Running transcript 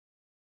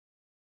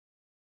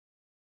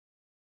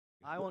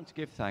I want to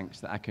give thanks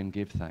that I can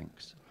give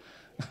thanks.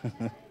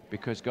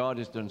 Because God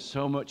has done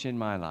so much in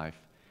my life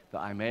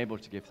that I'm able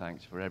to give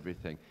thanks for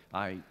everything.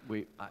 I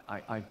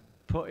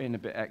put in a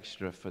bit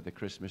extra for the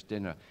Christmas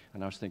dinner,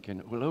 and I was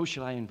thinking, well, who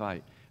shall I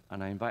invite?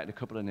 And I invited a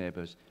couple of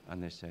neighbours,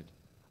 and they said,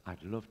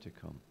 I'd love to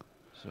come.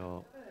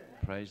 So,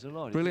 praise the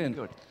Lord. Brilliant.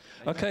 Good.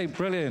 Okay,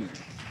 brilliant.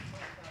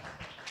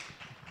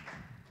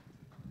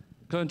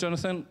 Go on,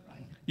 Jonathan.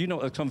 You know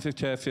what a comfy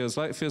chair feels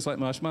like. It feels like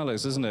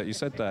marshmallows, isn't it? You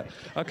said that.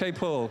 Okay,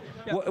 Paul,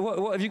 yeah.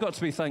 What have you got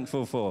to be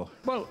thankful for?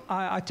 Well,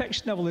 I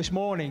texted Neville this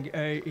morning.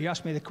 He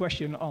asked me the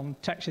question on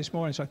text this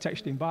morning, so I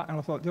texted him back, and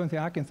I thought, the only thing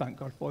I can thank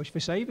God for is for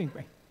saving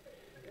me.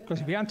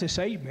 Because if he hadn't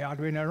saved me,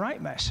 I'd be in a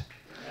right mess.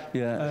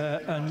 Yeah.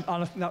 And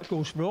I think that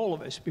goes for all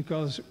of us,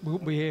 because we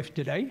wouldn't be here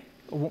today.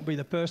 I won't be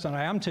the person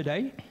I am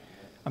today.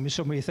 I mean,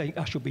 some of you think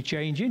I should be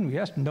changing.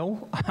 Yes,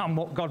 no, I'm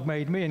what God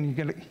made me,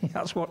 and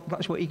that's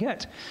what you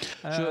get.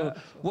 Sure.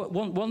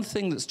 One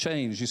thing that's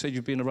changed, you said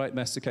you've been a right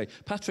mess, okay.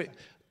 Patrick,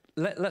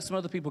 let some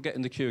other people get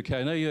in the queue,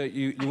 okay? I know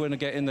you want to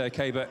get in there,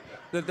 okay, but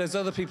there's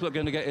other people that are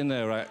going to get in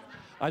there, right?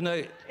 I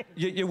know,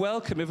 you're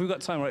welcome if we've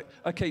got time, right?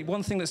 Okay,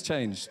 one thing that's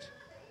changed.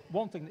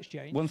 One thing that's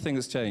changed. One thing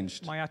that's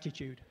changed. My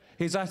attitude.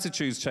 His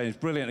attitude's changed.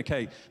 Brilliant,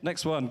 okay.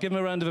 Next one, give him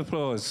a round of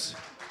applause.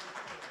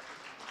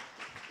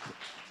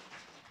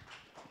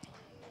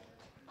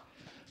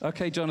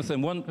 Okay,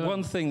 Jonathan,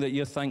 one thing that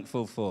you're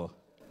thankful for.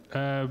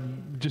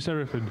 Just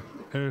everything.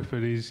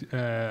 Everything is.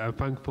 I'm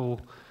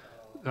thankful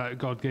that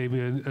God gave me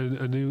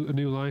a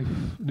new life,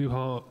 new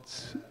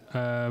heart,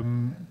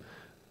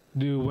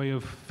 new way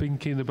of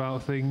thinking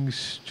about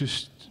things,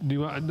 just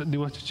new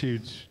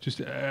attitudes,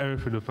 just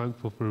everything. I'm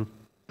thankful for.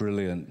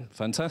 Brilliant,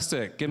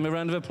 fantastic. Give him a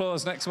round of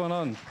applause. Next one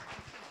on.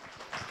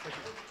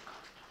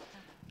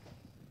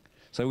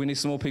 So we need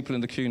some more people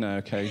in the queue now.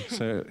 Okay,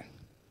 so.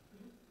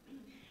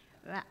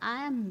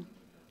 I'm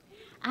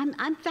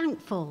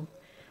thankful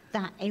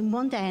that in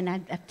one day, and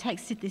I've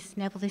texted this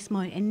Neville this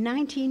morning, in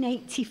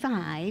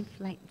 1985,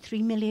 like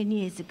 3 million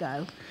years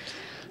ago,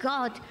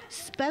 God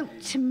spoke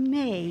to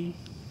me.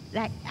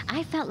 Like,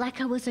 I felt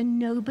like I was a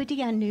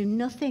nobody. I knew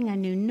nothing,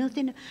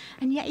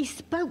 and yet he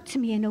spoke to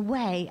me in a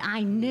way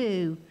I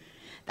knew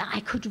that I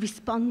could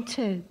respond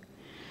to.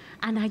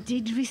 And I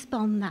did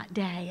respond that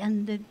day,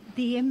 and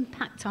the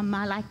impact on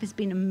my life has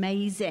been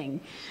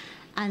amazing.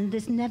 And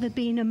there's never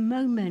been a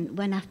moment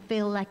when I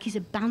feel like he's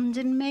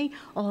abandoned me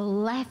or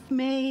left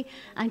me.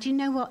 And you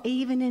know what?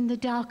 Even in the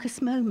darkest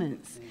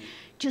moments,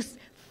 just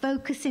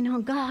focusing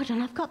on God,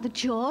 and I've got the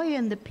joy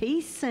and the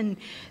peace and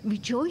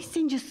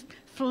rejoicing just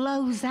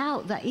flows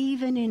out, that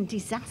even in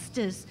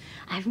disasters,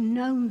 I've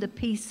known the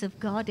peace of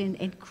God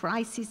in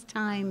crisis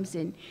times,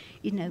 in,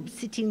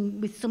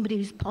 sitting with somebody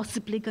who's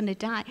possibly going to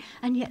die.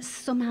 And yet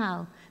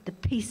somehow the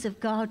peace of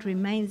God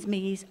remains me.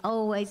 He's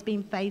always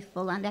been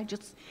faithful, and I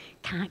just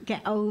can't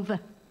get over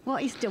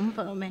what he's done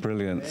for me.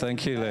 Brilliant.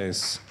 Thank you,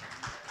 Liz.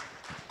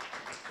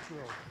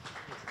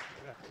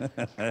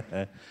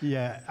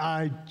 Yeah,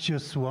 I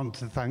just want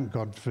to thank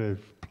God for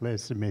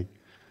placing me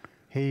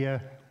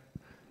here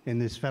in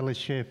this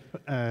fellowship,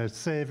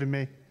 saving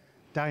me,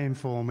 dying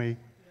for me,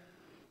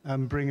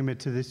 and bringing me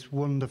to this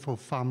wonderful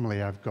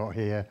family I've got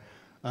here.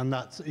 And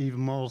that's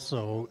even more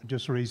so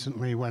just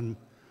recently when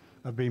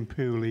I've been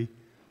poorly,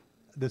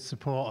 the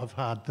support I've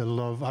had, the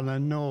love, and I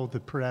know the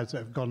prayers that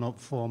have gone up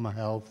for my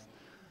health,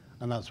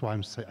 and that's why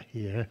I'm sitting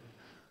here.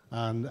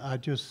 And I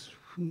just,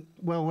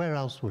 well, where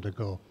else would I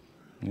go?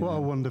 Yeah. What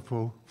a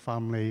wonderful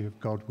family of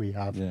God we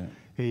have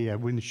here.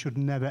 We should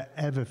never,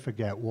 ever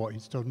forget what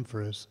he's done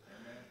for us,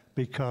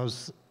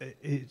 because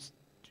it's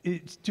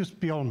just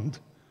beyond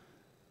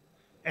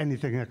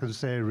anything I can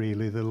say,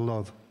 really, the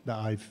love that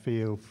I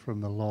feel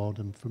from the Lord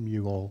and from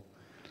you all.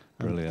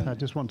 Brilliant. And I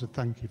just want to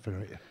thank you for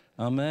it.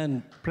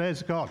 Amen.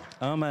 Praise God.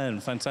 Amen.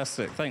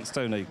 Fantastic. Thanks,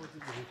 Tony.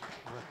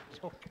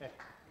 Okay.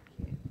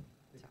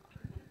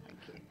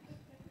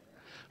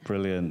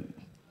 Brilliant.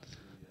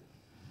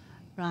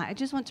 Right, I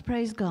just want to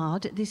praise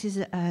God. This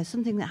is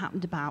something that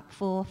happened about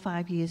 4 or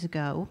 5 years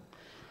ago.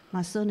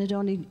 My son had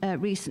only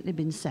recently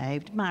been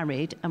saved,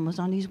 married, and was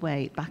on his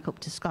way back up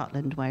to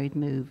Scotland where he'd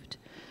moved.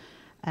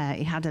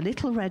 He had a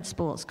little red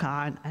sports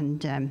car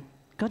and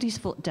got his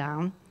foot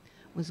down,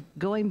 was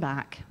going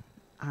back,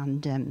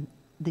 and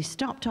they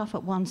stopped off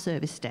at one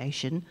service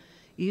station,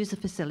 used the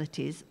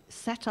facilities,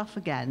 set off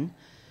again,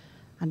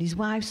 and his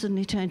wife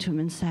suddenly turned to him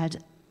and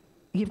said,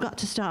 "You've got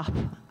to stop.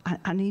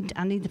 I need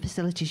the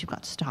facilities. You've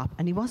got to stop."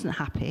 And he wasn't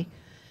happy.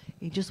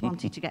 He just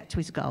wanted to get to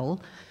his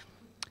goal.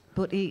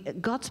 But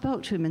God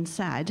spoke to him and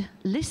said,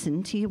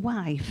 "Listen to your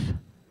wife."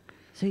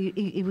 So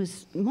he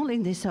was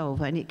mulling this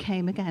over, and it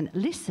came again.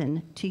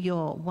 "Listen to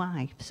your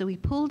wife." So he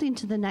pulled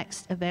into the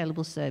next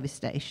available service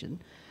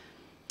station,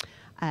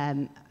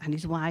 and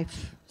his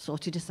wife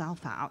sorted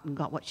herself out and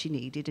got what she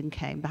needed and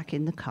came back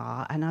in the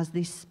car. And as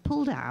this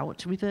pulled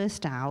out,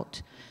 reversed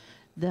out,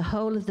 the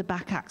whole of the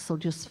back axle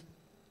just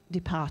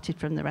departed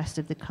from the rest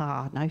of the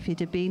car. Now, if it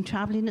had been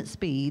travelling at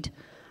speed,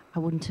 I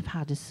wouldn't have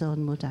had a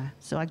son, would I?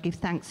 So I give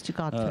thanks to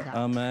God for that.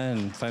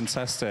 Amen.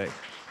 Fantastic.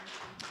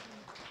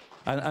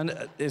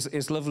 And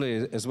it's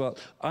lovely as well.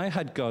 I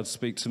had God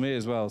speak to me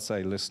as well,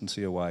 say, listen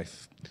to your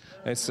wife.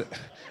 It's,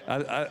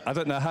 I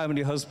don't know how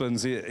many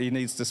husbands he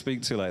needs to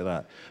speak to like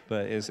that,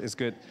 but it's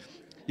good.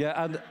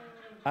 Yeah,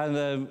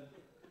 and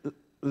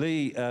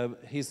Lee,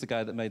 he's the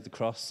guy that made the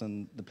cross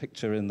and the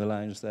picture in the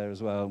lounge there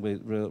as well.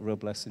 Real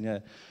blessing, yeah.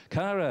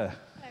 Cara.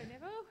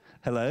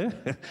 Hello, Neville.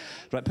 Hello.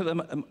 Right, put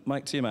the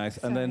mic to your mouth.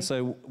 Sorry. And then,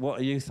 so what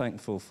are you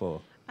thankful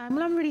for?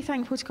 Well, I'm really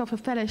thankful to God for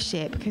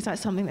fellowship, because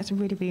that's something that's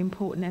really, really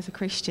important as a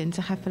Christian,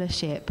 to have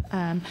fellowship.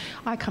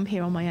 I come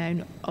here on my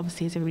own,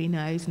 obviously, as everybody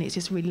knows, and it's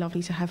just really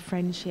lovely to have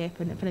friendship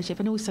and fellowship.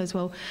 And also as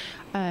well,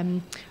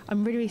 I'm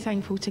really, really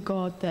thankful to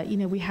God that, you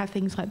know, we have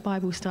things like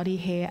Bible study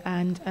here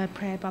and a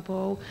prayer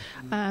bubble,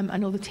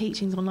 and all the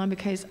teachings online,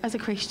 because as a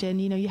Christian,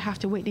 you know, you have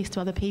to witness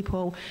to other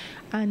people.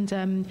 And,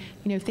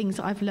 you know, things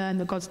that I've learned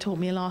that God's taught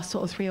me the last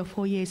sort of 3 or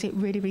 4 years, it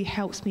really, really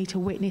helps me to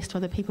witness to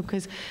other people,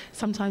 because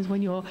sometimes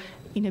when you're,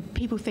 you know,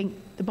 people think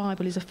the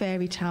Bible is a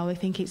fairy tale. They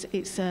think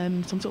it's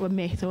some sort of a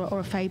myth or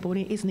a fable,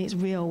 and it isn't. It's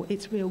real.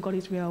 It's real. God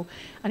is real.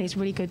 And it's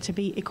really good to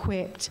be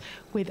equipped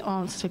with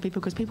answers for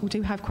people, because people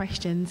do have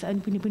questions,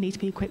 and we need to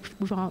be equipped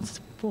with answers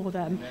for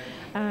them.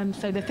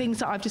 So the things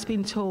that I've just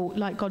been taught,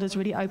 like, God has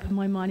really opened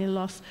my mind in the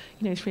last,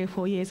 you know, 3 or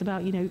 4 years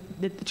about, you know,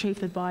 the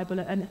truth of the Bible,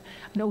 and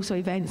also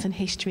events and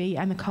history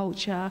and the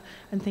culture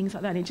and things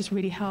like that. And it just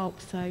really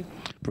helps. So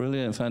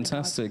brilliant,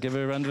 fantastic. Give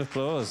her a round of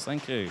applause.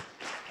 Thank you.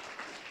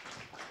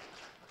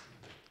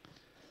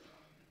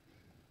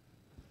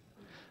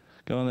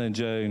 Go on then,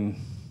 Joan.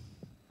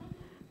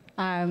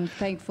 I'm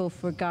thankful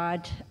for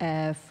God,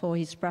 for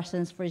his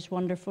presence, for his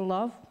wonderful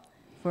love,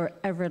 for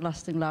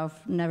everlasting love,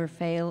 never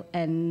fail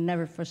and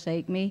never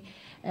forsake me.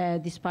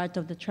 Despite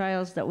of the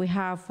trials that we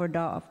have for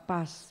the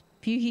past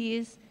few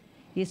years,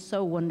 he's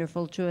so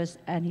wonderful to us,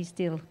 and he's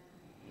still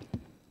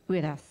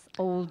with us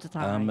all the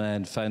time.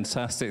 Amen.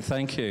 Fantastic.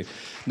 Thank you.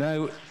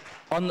 Now,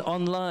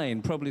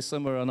 online, probably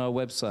somewhere on our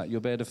website,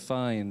 you'll be able to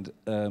find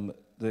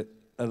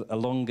a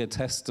longer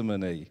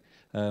testimony.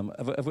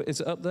 Is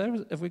it up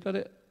there? Have we got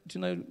it? Do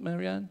you know,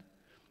 Marianne?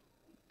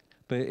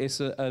 But it's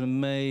an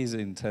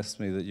amazing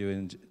testimony that you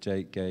and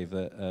Jake gave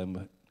that,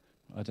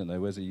 I don't know,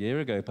 was a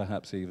year ago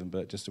perhaps even,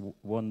 but just a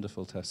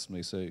wonderful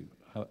testimony. So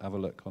have a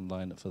look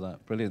online for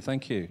that. Brilliant.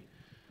 Thank you.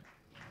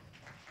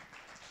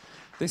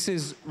 This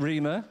is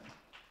Reema.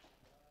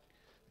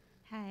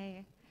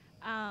 Hi.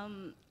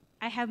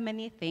 I have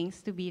many things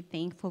to be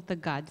thankful to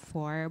God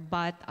for,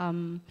 but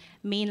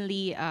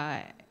mainly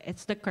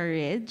it's the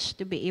courage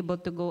to be able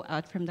to go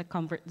out from the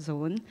comfort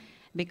zone,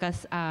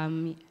 because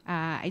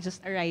I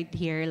just arrived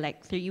here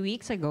like 3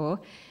 weeks ago,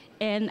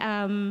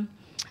 and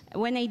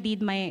when I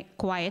did my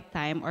quiet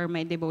time or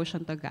my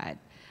devotion to God,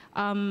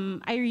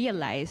 I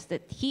realized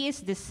that he is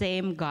the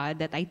same God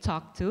that I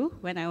talked to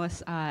when I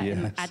was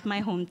at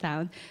my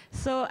hometown.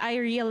 So I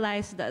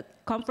realized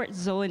that comfort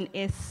zone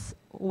is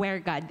where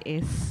God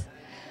is.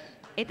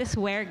 It is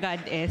where God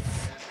is.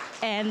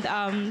 And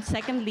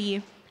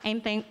secondly,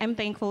 I'm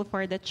thankful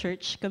for the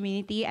church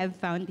community I've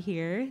found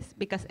here,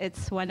 because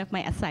it's one of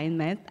my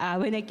assignments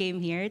when I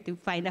came here, to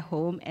find a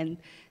home, and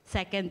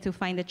second, to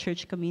find a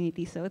church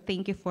community. So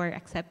thank you for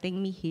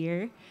accepting me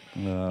here.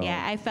 Wow.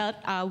 Yeah, I felt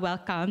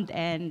welcomed,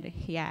 and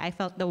yeah, I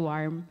felt the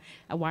warmth.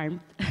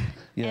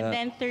 Yeah. And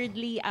then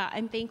thirdly,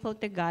 I'm thankful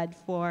to God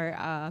for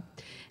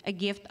a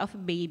gift of a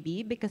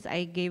baby, because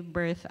I gave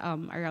birth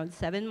around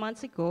 7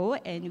 months ago,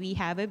 and we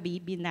have a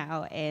baby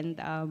now,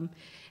 and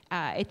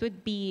it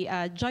would be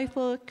a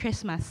joyful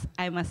Christmas,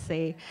 I must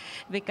say,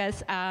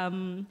 because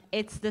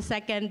it's the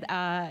second,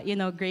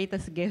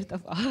 greatest gift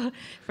of all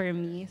for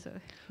me. So.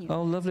 Yeah.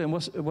 Oh, lovely! And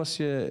what's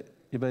your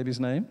baby's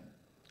name?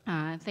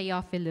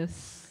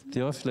 Theophilus.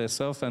 Theophilus.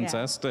 Oh,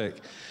 fantastic!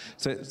 Yeah.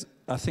 So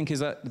I think, is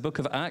that the Book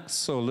of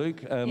Acts or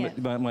Luke? Yes.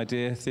 My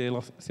dear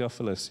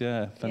Theophilus.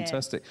 Yeah,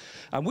 fantastic. Yes.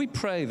 And we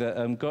pray that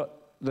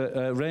that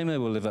Reema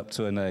will live up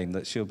to her name,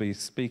 that she'll be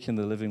speaking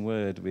the living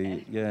word.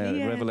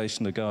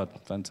 Revelation of God.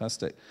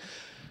 Fantastic.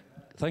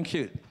 Thank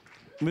you.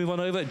 Move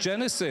on over.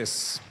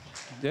 Genesis.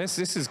 Yes,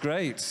 this is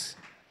great.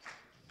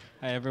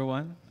 Hi,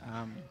 everyone.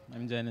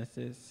 I'm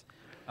Genesis.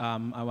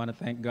 I want to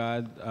thank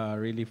God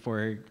really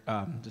for,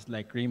 just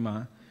like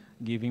Reema,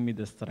 giving me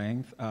the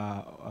strength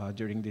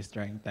during these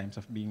trying times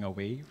of being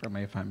away from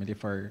my family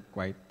for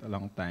quite a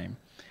long time.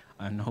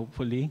 And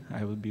hopefully,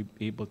 I will be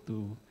able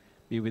to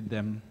be with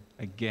them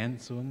again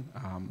soon,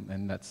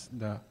 and that's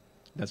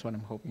what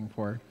I'm hoping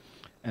for.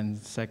 And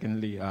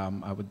secondly,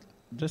 I would,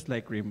 just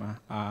like Reema,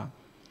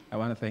 I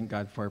want to thank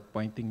God for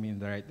pointing me in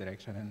the right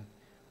direction and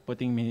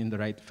putting me in the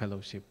right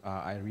fellowship.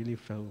 I really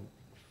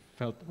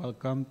felt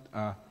welcomed.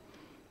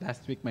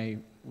 Last week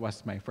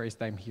was my first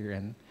time here,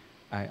 and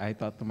I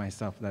thought to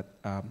myself that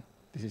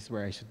this is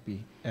where I should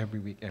be every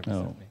week, every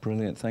Sunday.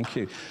 Brilliant, thank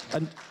you.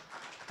 And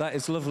that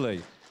is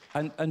lovely.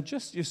 And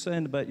just you're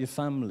saying about your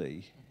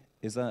family,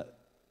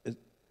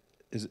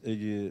 are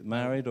you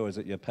married, or is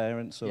it your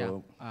parents?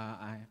 Or?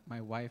 Yeah, my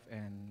wife,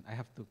 and I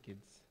have 2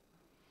 kids.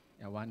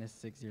 Yeah, one is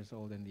 6 years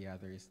old and the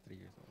other is 3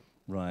 years old.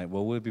 Right,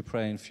 well, we'll be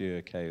praying for you,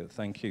 okay?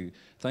 Thank you.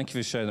 Thank you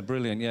for sharing that.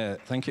 Brilliant, yeah,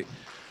 thank you.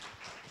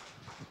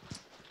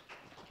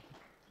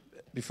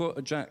 before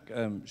Jack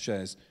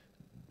shares,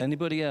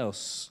 anybody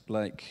else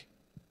like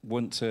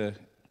want to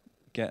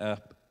get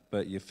up,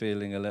 but you're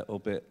feeling a little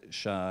bit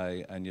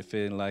shy, and you're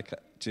feeling like,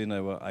 do you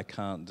know what? I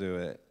can't do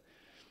it.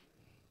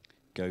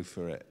 Go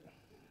for it.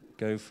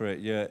 Go for it.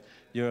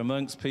 You're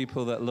amongst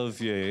people that love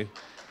you,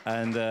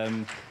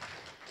 and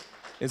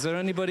is there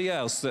anybody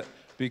else that?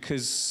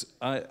 Because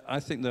I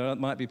think there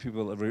might be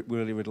people that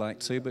really would like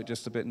to, but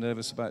just a bit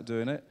nervous about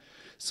doing it.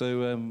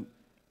 So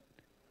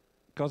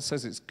God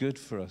says it's good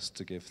for us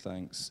to give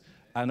thanks.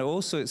 And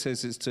also it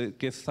says it's to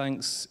give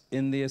thanks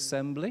in the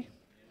assembly,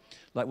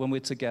 like when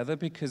we're together,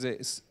 because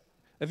it's...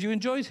 Have you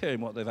enjoyed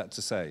hearing what they've had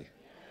to say?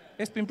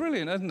 It's been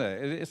brilliant, hasn't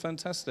it? It's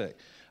fantastic.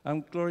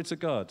 Glory to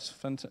God.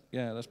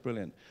 Yeah, that's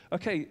brilliant.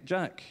 Okay,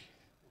 Jack.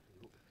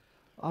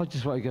 I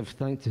just want to give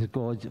thanks to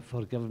God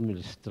for giving me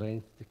the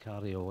strength to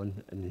carry on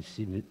in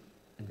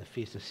the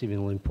face of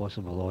seemingly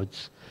impossible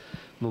odds.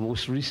 My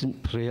most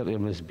recent prayer to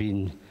him has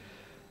been,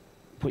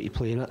 what are you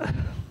playing at?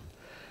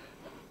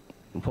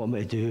 What am I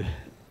to do?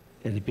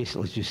 And he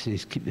basically just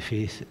says, keep the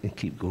faith and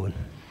keep going.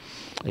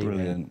 Brilliant.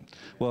 Amen.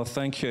 Well,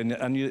 thank you.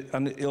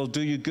 And it'll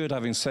do you good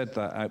having said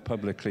that out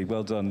publicly.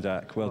 Well done,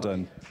 Jack. Well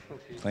done.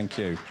 Thank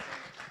you.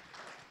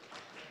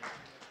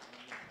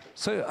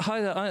 So,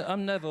 hi there.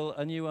 I'm Neville,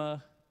 and you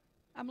are...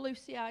 I'm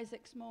Lucy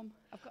Isaac's mum.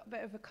 I've got a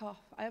bit of a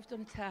cough. I have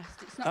done a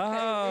test. It's not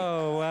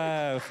Oh,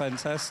 wow.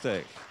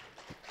 Fantastic.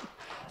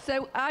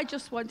 So I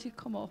just wanted to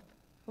come up.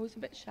 I was a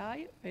bit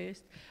shy at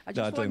first. I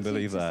just don't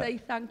believe wanted to that. say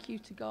thank you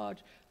to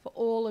God for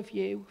all of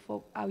you,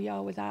 for how you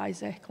are with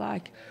Isaac.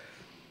 Like,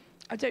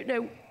 I don't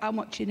know how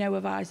much you know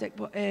of Isaac,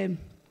 but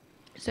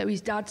so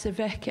his dad's a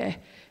vicar,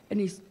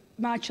 and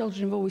my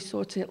children have always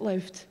sort of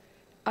lived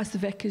as the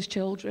vicar's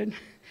children,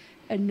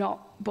 and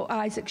not. But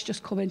Isaac's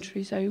just come into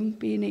his own,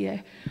 being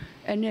here,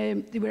 and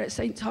they were at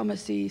St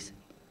Thomas's,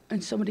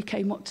 and somebody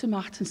came up to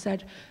Matt and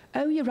said,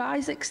 "Oh, you're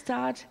Isaac's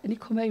dad," and he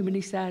come home and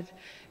he said,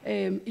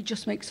 "It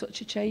just makes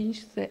such a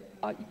change that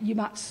you're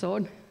Matt's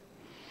son."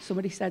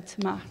 Somebody said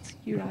to Matt,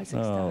 "You're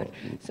Isaac's dad."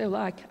 So,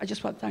 like, I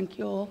just want to thank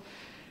you all.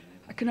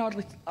 I can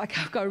hardly, like,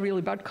 I've got a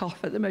really bad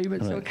cough at the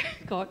moment, so I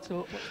can't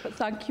talk much. But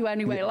thank you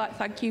anyway. Yeah. Like,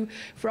 thank you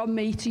from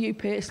me to you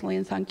personally,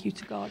 and thank you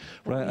to God.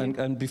 Right,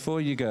 and before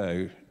you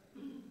go,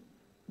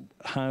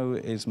 how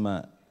is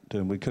Matt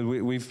doing? Because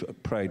we've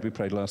prayed. We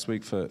prayed last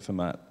week for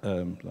Matt,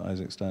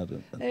 Isaac's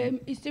dad.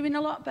 He's doing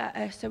a lot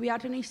better. So we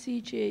had an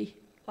ECG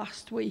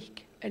last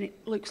week, and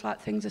it looks like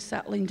things are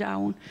settling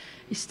down.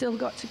 He's still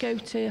got to go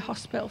to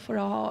hospital for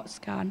a heart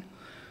scan.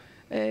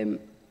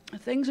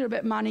 Things are a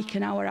bit manic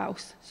in our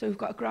house. So we've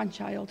got a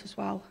grandchild as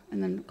well,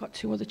 and then we've got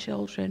 2 other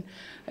children.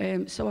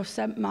 So I've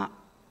sent Matt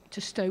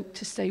to Stoke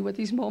to stay with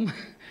his mum,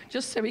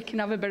 just so he can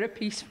have a bit of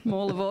peace from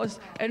all of us.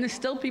 And there's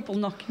still people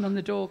knocking on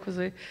the door because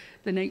of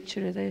the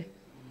nature of the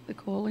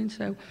calling.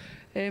 So,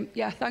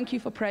 yeah, thank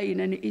you for praying,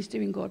 and he's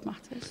doing good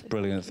matters.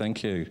 Brilliant,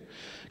 thank you.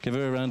 Give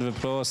her a round of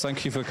applause.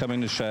 Thank you for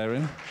coming and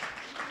sharing.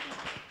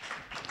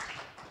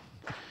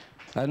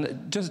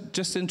 And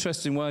just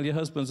interesting, while your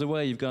husband's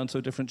away, you've gone to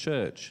a different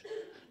church.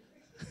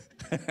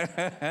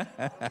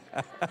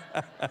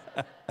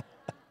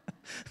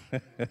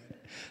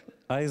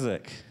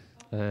 Isaac.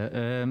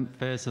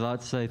 First, I'd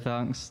like to say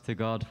thanks to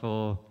God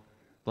for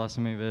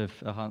blessing me with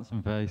a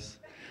handsome face.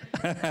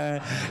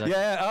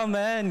 Yeah,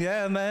 amen.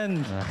 Yeah,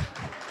 amen.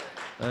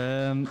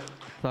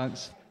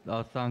 Thanks.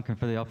 I thank him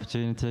for the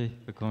opportunity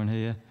for coming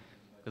here,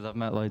 because I've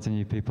met loads of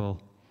new people,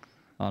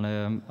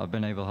 and I've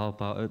been able to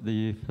help out at the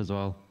youth as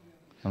well,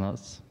 and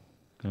that's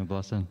been a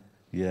blessing.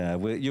 Yeah,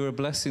 you're a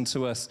blessing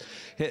to us.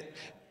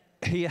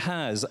 He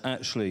has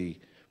actually.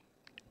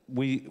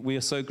 We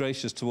are so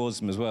gracious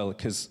towards him as well,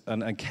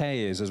 and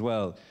Kay is as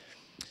well.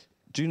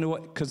 Do you know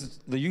what? Because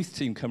the youth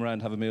team come around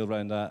and have a meal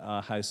around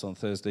our house on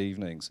Thursday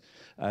evenings.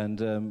 And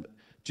do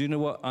you know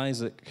what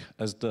Isaac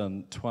has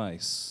done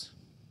twice?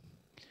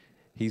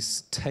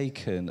 He's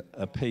taken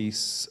a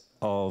piece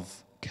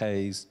of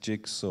Kay's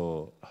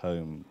jigsaw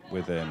home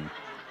with him.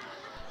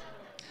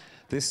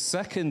 This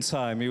second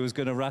time, he was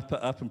going to wrap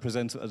it up and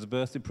present it as a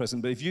birthday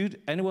present. But if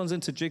anyone's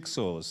into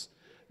jigsaws,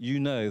 you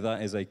know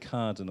that is a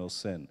cardinal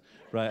sin.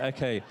 Right,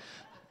 okay.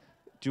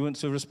 Do you want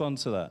to respond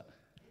to that?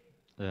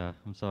 Yeah,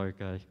 I'm sorry,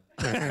 Kay.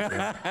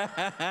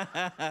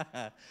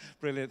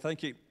 Brilliant,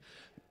 thank you.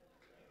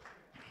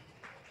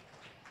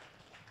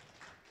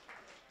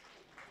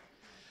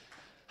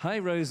 Hi,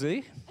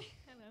 Rosie.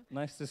 Hello.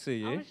 Nice to see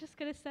you. I was just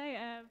going to say,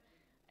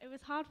 it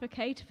was hard for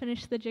Kay to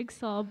finish the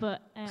jigsaw,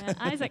 but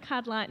Isaac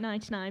had like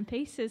 99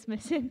 pieces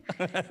missing.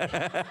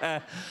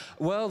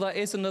 Well, that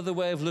is another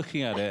way of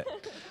looking at it,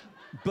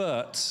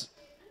 but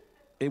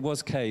it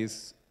was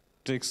Kay's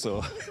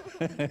jigsaw.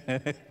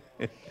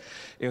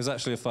 It was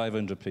actually a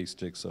 500-piece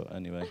jigsaw,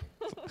 anyway.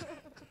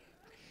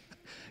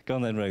 Go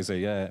on then, Rosie,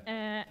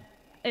 yeah.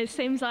 It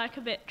seems like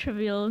a bit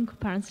trivial in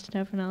comparison to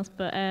everyone else,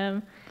 but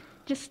I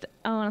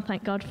want to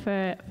thank God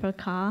for a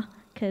car,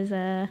 because,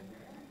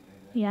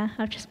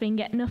 I've just been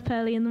getting up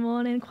early in the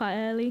morning, quite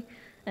early,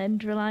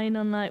 and relying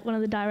on like one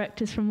of the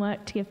directors from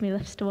work to give me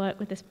lifts to work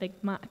with this big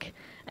Mac.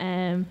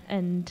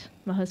 And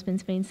my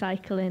husband's been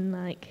cycling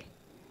like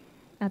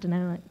I don't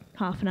know, like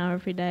half an hour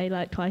every day,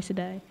 like twice a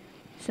day.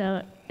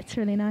 So it's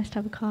really nice to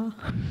have a car.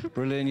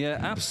 Brilliant, yeah,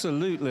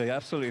 absolutely,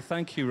 absolutely.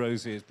 Thank you,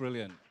 Rosie, it's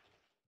brilliant.